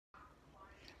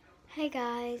Hey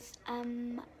guys,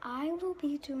 I will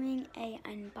be doing a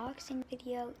unboxing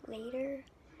video later,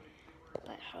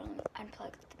 but hold on,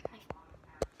 unplug my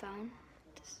phone.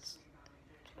 This is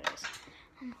what it is.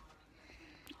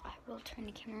 I will turn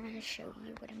the camera around and show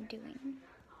you what I'm doing.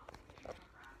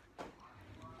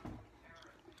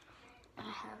 I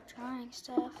have drawing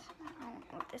stuff. I don't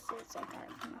know what this is. I got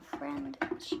it from a friend.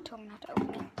 She told me not to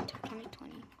open it until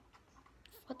 2020.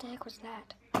 What the heck was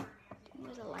that? It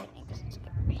was a lightning because it's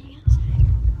like raining outside.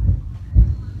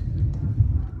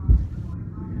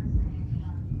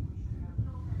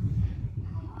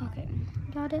 Okay,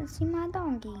 y'all didn't see my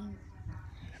donkey.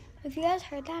 If you guys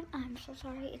heard that, I'm so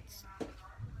sorry. It's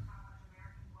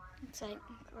like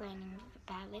raining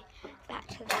badly. Back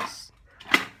to this.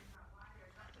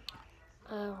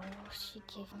 Oh, she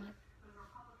gave me.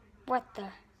 What the?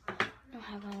 I don't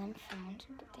have one of them phones,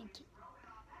 but thank you.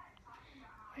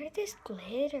 Where did this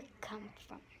glitter come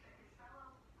from?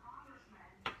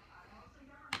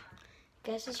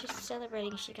 Guess it's just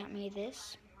celebrating. She got me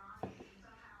this.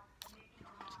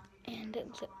 And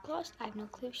lip gloss, I have no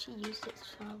clue if she used it,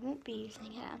 so I won't be using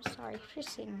it. I'm sorry for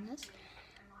saying this.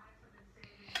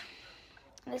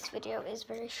 This video is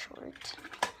very short.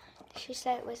 She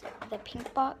said it was the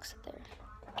pink box there.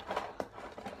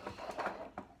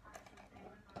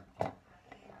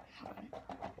 Hold on.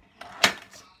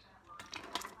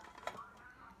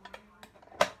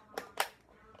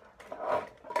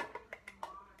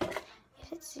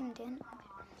 If it's zoomed in, okay.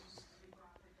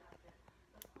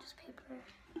 Just paper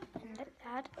and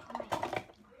that.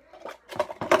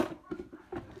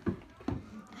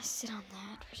 I sit on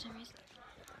that for some reason.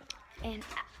 And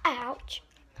ouch.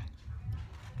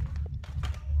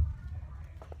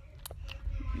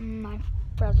 My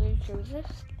brother drew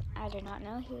this. I did not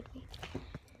know he would be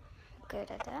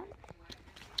good at that.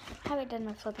 I haven't done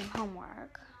my flipping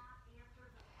homework,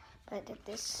 but I did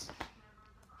this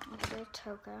with a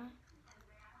toga.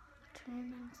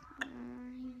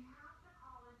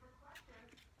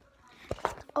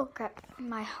 Oh crap,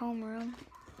 my homeroom.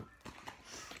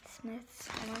 Smith's.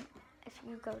 If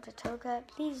you go to Toga,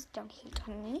 please don't hate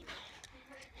on me.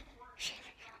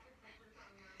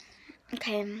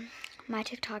 Okay, my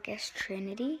TikTok is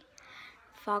Trinity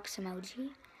Fox emoji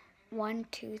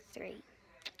 123.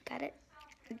 Got it?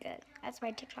 Good. That's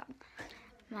my TikTok.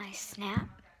 My Snap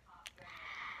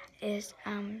is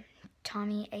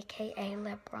Tommy, aka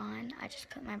LeBron. I just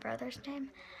put my brother's name.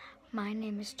 My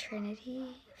name is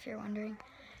Trinity, if you're wondering.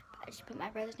 I just put my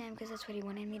brother's name because that's what he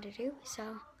wanted me to do.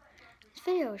 So this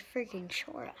video is freaking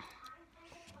short.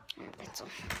 Pencil.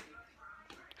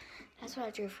 That's what I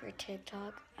drew for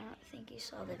TikTok. I don't think you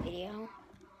saw the video.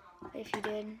 But if you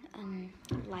did,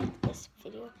 like this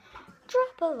video.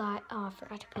 Drop a like. Oh, I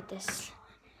forgot to put this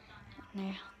in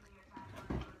there.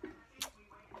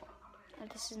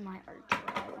 This is my art drawer.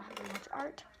 I don't have much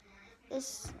art.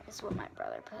 This is what my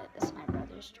brother put. This is my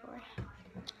brother's drawer.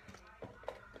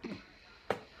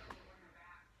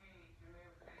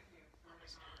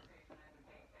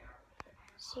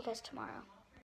 See you guys tomorrow.